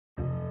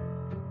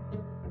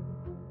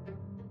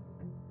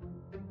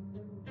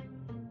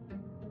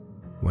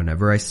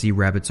Whenever I see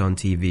rabbits on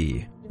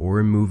TV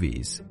or in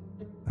movies,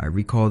 I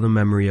recall the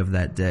memory of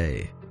that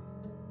day.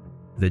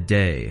 The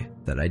day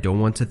that I don't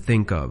want to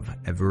think of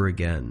ever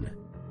again.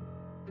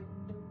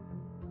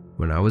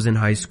 When I was in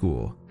high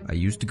school, I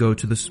used to go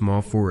to the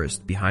small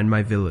forest behind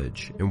my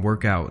village and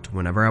work out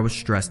whenever I was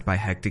stressed by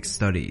hectic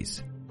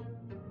studies.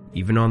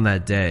 Even on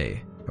that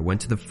day, I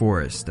went to the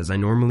forest as I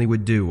normally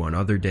would do on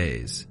other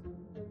days.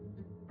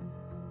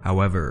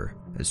 However,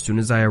 as soon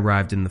as I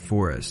arrived in the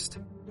forest,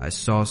 I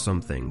saw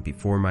something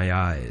before my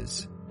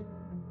eyes.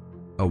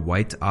 A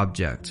white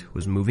object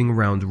was moving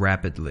around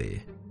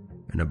rapidly,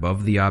 and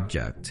above the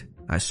object,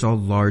 I saw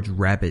large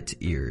rabbit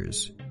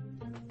ears.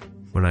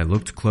 When I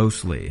looked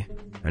closely,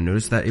 I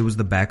noticed that it was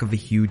the back of a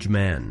huge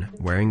man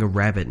wearing a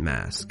rabbit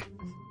mask.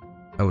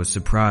 I was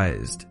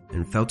surprised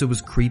and felt it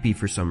was creepy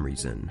for some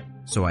reason,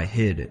 so I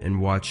hid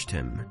and watched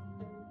him.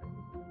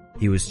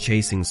 He was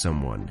chasing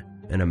someone,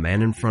 and a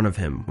man in front of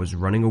him was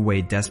running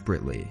away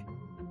desperately.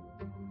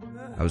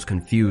 I was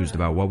confused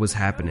about what was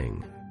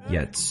happening,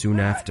 yet soon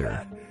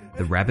after,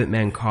 the rabbit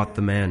man caught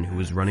the man who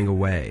was running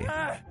away,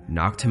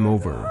 knocked him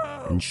over,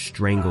 and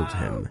strangled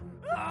him.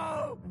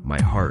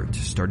 My heart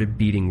started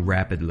beating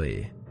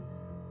rapidly.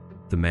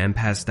 The man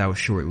passed out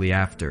shortly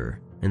after,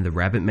 and the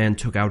rabbit man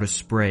took out a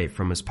spray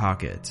from his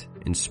pocket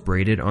and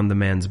sprayed it on the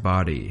man's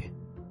body.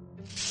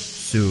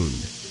 Soon,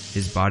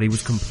 his body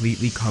was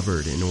completely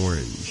covered in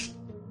orange.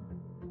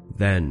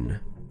 Then,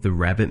 the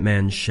rabbit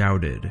man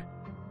shouted,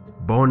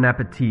 "Bon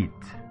appetit!"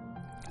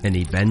 And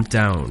he bent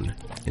down,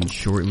 and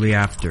shortly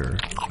after,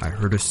 I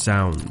heard a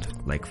sound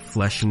like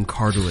flesh and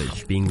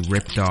cartilage being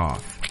ripped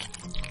off,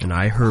 and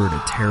I heard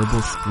a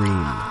terrible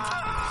scream.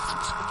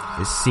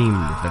 It seemed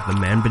that the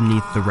man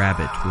beneath the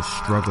rabbit was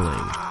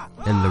struggling,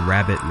 and the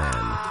rabbit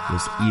man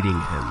was eating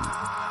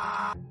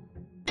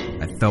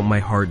him. I felt my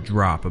heart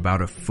drop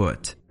about a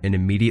foot and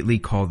immediately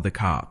called the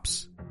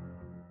cops.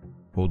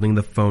 Holding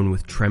the phone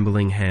with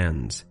trembling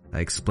hands, I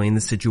explained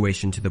the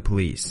situation to the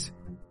police,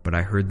 but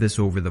I heard this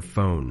over the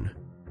phone.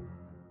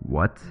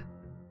 "What?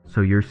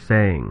 So you're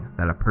saying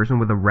that a person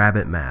with a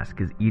rabbit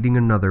mask is eating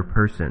another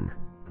person?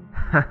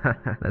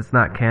 That's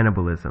not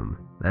cannibalism.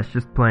 That's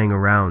just playing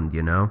around,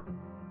 you know?"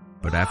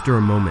 But after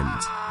a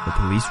moment, the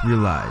police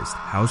realized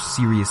how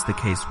serious the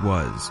case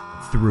was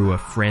through a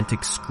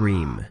frantic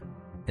scream,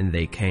 and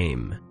they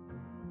came.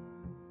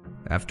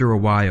 After a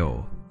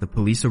while, the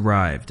police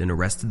arrived and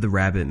arrested the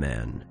rabbit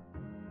man.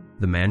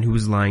 The man who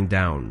was lying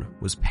down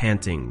was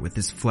panting with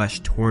his flesh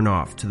torn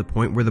off to the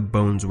point where the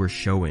bones were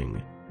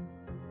showing.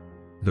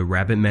 The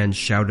rabbit man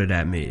shouted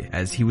at me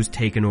as he was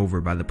taken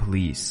over by the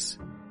police.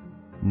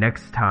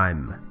 "Next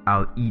time,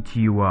 I'll eat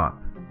you up."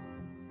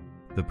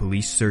 The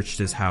police searched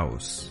his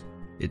house.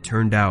 It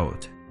turned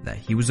out that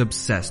he was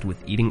obsessed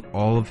with eating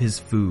all of his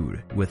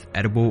food with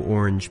edible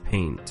orange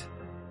paint.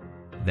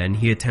 Then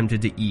he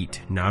attempted to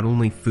eat not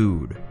only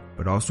food,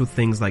 but also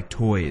things like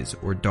toys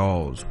or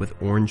dolls with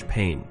orange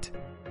paint,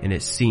 and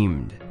it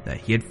seemed that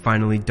he had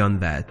finally done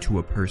that to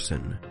a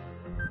person.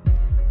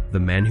 The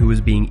man who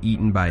was being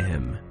eaten by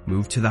him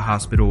moved to the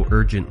hospital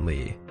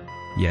urgently,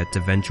 yet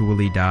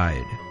eventually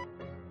died.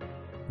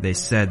 They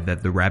said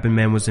that the rabbit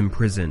man was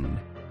imprisoned,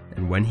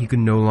 and when he could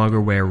no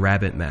longer wear a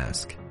rabbit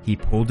mask, he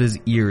pulled his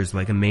ears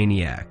like a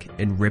maniac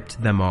and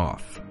ripped them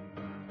off.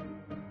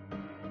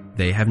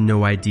 They have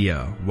no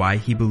idea why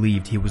he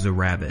believed he was a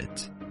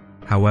rabbit.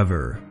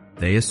 However,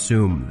 they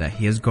assume that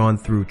he has gone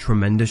through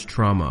tremendous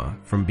trauma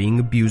from being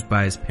abused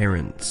by his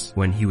parents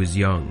when he was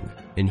young,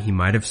 and he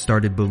might have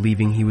started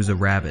believing he was a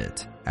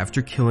rabbit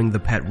after killing the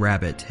pet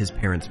rabbit his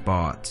parents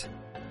bought.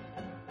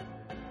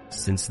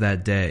 Since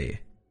that day,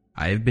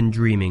 I have been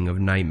dreaming of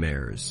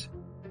nightmares.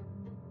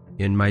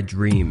 In my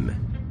dream,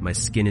 my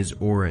skin is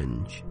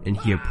orange, and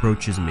he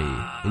approaches me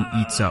and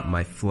eats up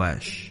my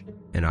flesh,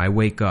 and I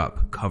wake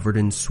up covered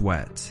in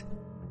sweat.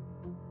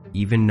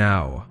 Even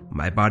now,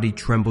 my body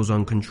trembles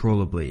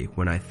uncontrollably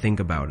when I think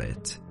about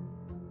it.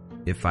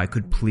 If I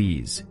could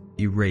please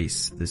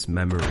erase this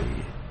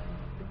memory.